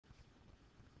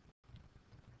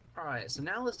Alright, so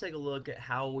now let's take a look at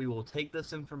how we will take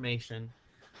this information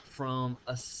from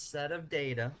a set of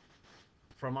data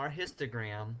from our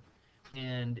histogram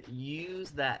and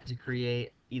use that to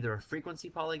create either a frequency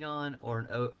polygon or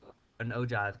an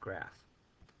ogive graph.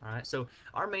 Alright, so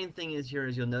our main thing is here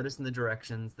is you'll notice in the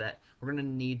directions that we're going to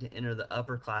need to enter the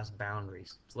upper class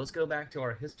boundaries. So let's go back to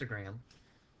our histogram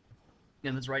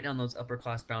and let's write down those upper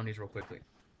class boundaries real quickly.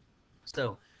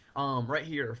 So, right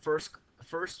here, first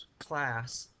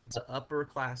class, the upper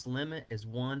class limit is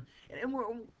 1, and we're,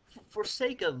 for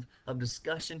sake of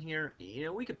discussion here,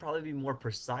 we could probably be more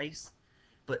precise,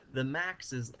 but the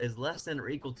max is less than or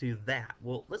equal to that.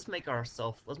 Well, let's make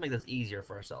this easier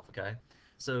for ourselves, okay?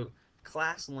 So,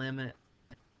 class limit,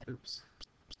 oops,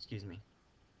 excuse me,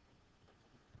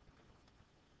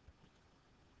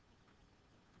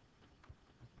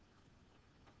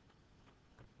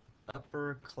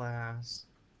 upper class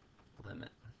limit.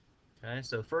 Okay,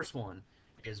 so first one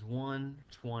is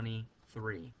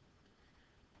 123.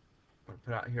 We're going to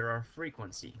put out here our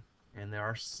frequency, and there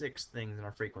are 6 things in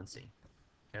our frequency.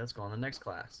 Okay, let's go on to the next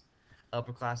class.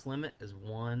 Upper class limit is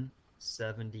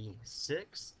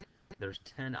 176. There's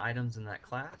 10 items in that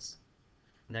class.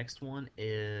 Next one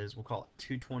is, we'll call it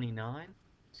 229.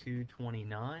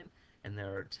 229, and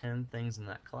there are 10 things in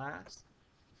that class.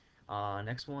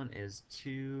 Next one is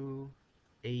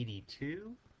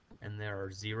 282, and there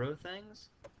are 0 things.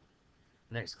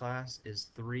 Next class is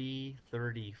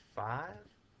 335,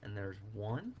 and there's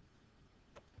 1.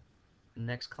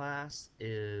 Next class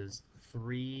is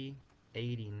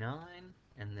 389,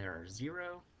 and there are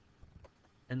 0.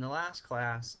 And the last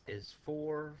class is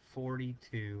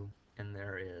 442, and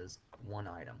there is 1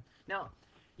 item. Now,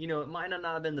 it might not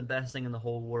have been the best thing in the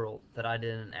whole world that I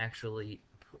didn't actually,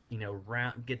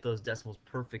 get those decimals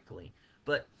perfectly.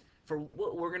 But for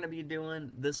what we're going to be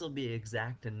doing, this will be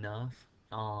exact enough.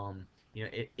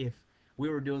 If we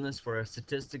were doing this for a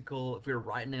statistical, if we were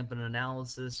writing up an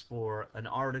analysis for an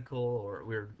article, or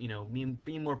we were,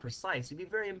 being more precise, it'd be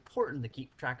very important to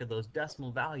keep track of those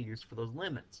decimal values for those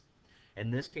limits. In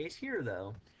this case here,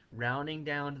 though, rounding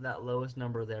down to that lowest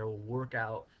number there will work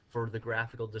out for the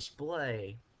graphical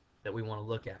display that we want to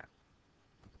look at.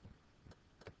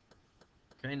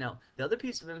 Okay, now the other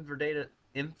piece of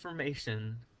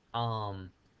information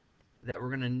that we're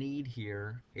going to need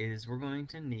here is we're going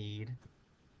to need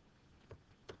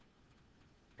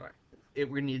we're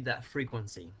going to need that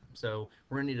frequency. So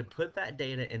we're going to need to put that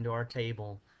data into our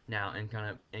table now and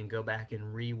go back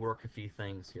and rework a few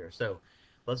things here. So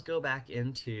let's go back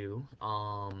into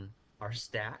our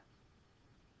stat.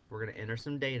 We're going to enter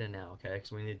some data now, okay?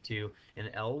 So we need to, in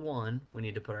L1, we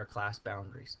need to put our class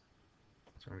boundaries.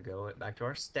 So we're going to go back to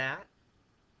our stat.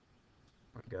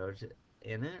 We're going to go to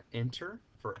enter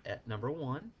for number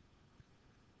 1.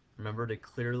 Remember to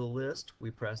clear the list,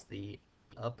 we press the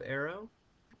up arrow,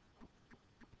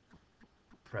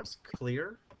 press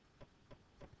clear,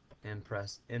 and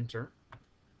press enter.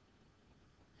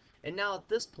 And now at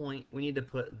this point, we need to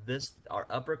put our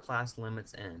upper class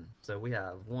limits in. So we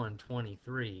have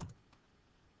 123,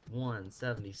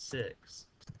 176,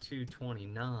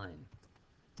 229,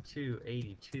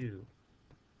 282,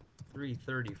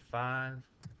 335,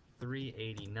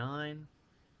 389,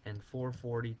 and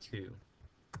 442.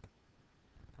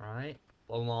 Alright,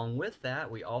 along with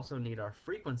that, we also need our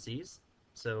frequencies.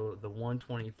 So the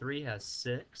 123 has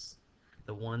 6,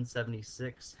 the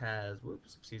 176 has,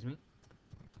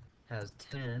 has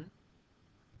 10,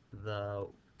 the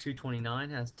 229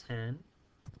 has 10,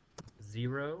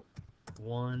 0,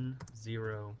 1,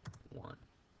 0, 1.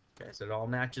 Okay, so it all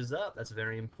matches up. That's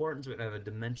very important. So we don't have a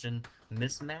dimension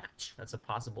mismatch. That's a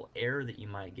possible error that you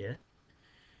might get.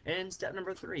 And step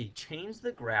number 3, change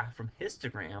the graph from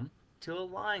histogram to a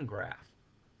line graph.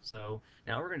 So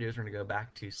now what we're going to do is we're going to go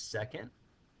back to second,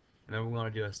 and then we're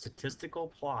going to do a statistical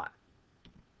plot.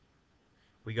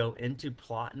 We go into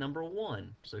plot number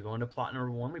 1. So we go into plot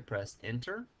number 1, we press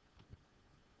enter.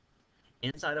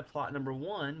 Inside of plot number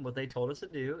 1, what they told us to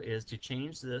do is to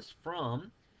change this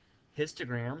from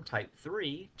histogram type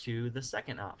 3 to the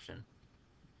second option.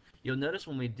 You'll notice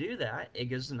when we do that, it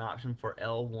gives us an option for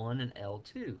L1 and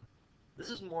L2. This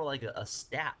is more like a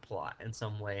stat plot in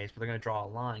some ways, where they're going to draw a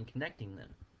line connecting them.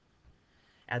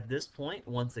 At this point,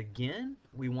 once again,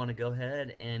 we want to go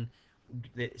ahead and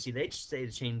see, they say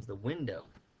to change the window.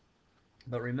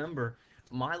 But remember,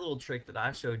 my little trick that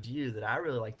I showed you that I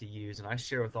really like to use and I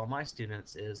share with all my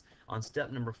students is on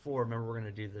step number 4, remember we're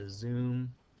going to do the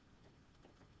zoom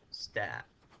stat.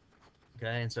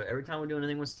 Okay, and so every time we do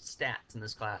anything with stats in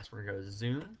this class, we're going to go to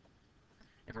zoom,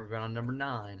 and we're going on number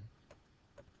 9.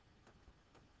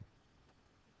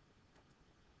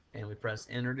 And we press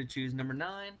enter to choose number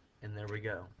 9, and there we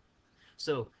go.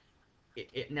 So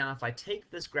now if I take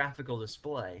this graphical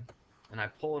display and I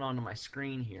pull it onto my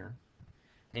screen here,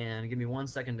 and give me 1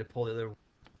 second to pull the other.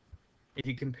 If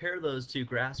you compare those two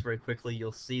graphs very quickly,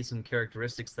 you'll see some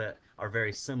characteristics that are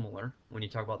very similar when you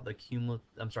talk about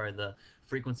the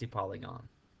frequency polygon.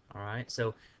 All right,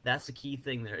 so that's the key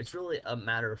thing there. It's really a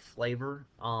matter of flavor.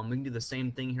 We can do the same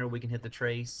thing here. We can hit the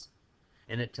trace,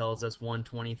 and it tells us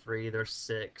 123, there's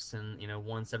 6, and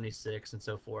 176, and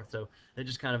so forth. So it's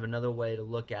just kind of another way to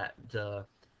look at the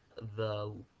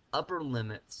upper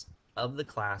limits of the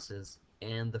classes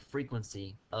and the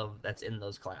frequency of that's in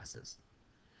those classes.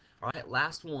 All right,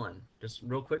 last one. Just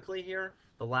real quickly here,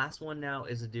 the last one now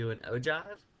is to do an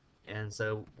ogive, and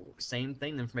so same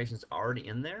thing. The information is already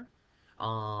in there.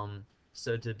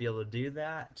 So to be able to do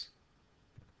that,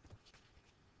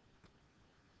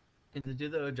 and to do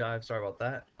the ogive, sorry about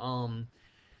that.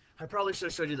 I probably should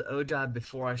have showed you the ogive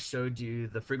before I showed you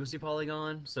the frequency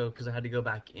polygon. So because I had to go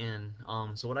back in.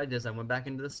 So what I did is I went back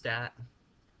into the stat,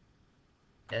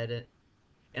 edit,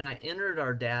 and I entered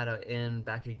our data in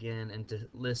back again into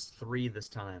list 3 this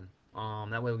time.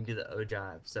 That way we can do the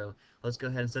ogive. So let's go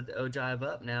ahead and set the ogive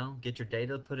up now. Get your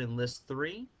data put in list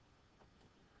 3.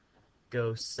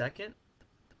 Go second,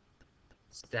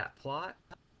 stat plot.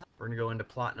 We're going to go into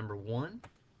plot number 1.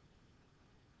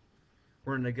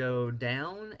 We're going to go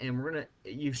down, and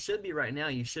you should be right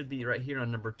here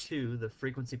on number 2, the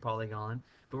frequency polygon.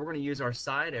 But we're going to use our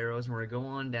side arrows, and we're going to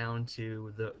go on down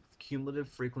to the cumulative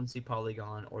frequency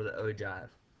polygon, or the ogive.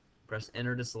 Press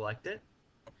enter to select it.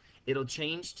 It'll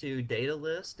change to data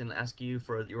list and ask you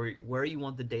for where you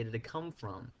want the data to come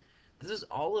from. This is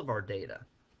all of our data.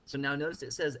 So now notice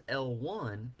it says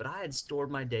L1, but I had stored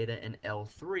my data in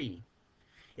L3.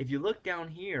 If you look down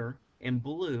here in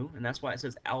blue, and that's why it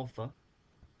says alpha,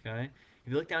 okay?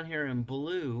 If you look down here in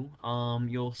blue,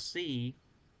 you'll see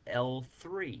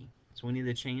L3. So we need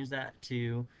to change that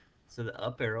to the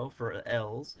up arrow for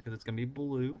L's, because it's going to be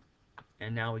blue,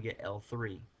 and now we get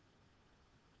L3.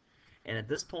 And at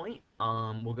this point,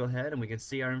 we'll go ahead and we can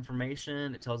see our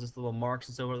information. It tells us the little marks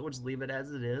and so forth. We'll just leave it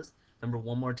as it is. Number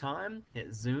one more time,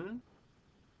 hit zoom,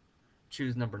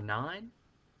 choose number 9,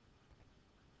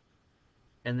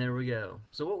 and there we go.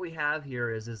 So what we have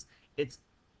here is it's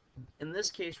in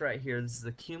this case right here, this is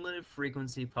the cumulative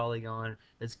frequency polygon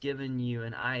that's giving you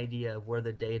an idea of where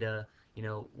the data,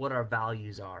 what our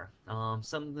values are.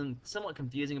 Something somewhat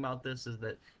confusing about this is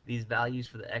that these values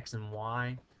for the X and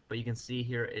Y, but you can see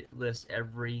here it lists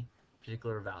every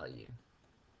particular value.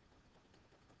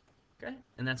 Okay,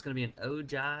 and that's going to be an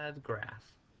ogive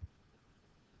graph.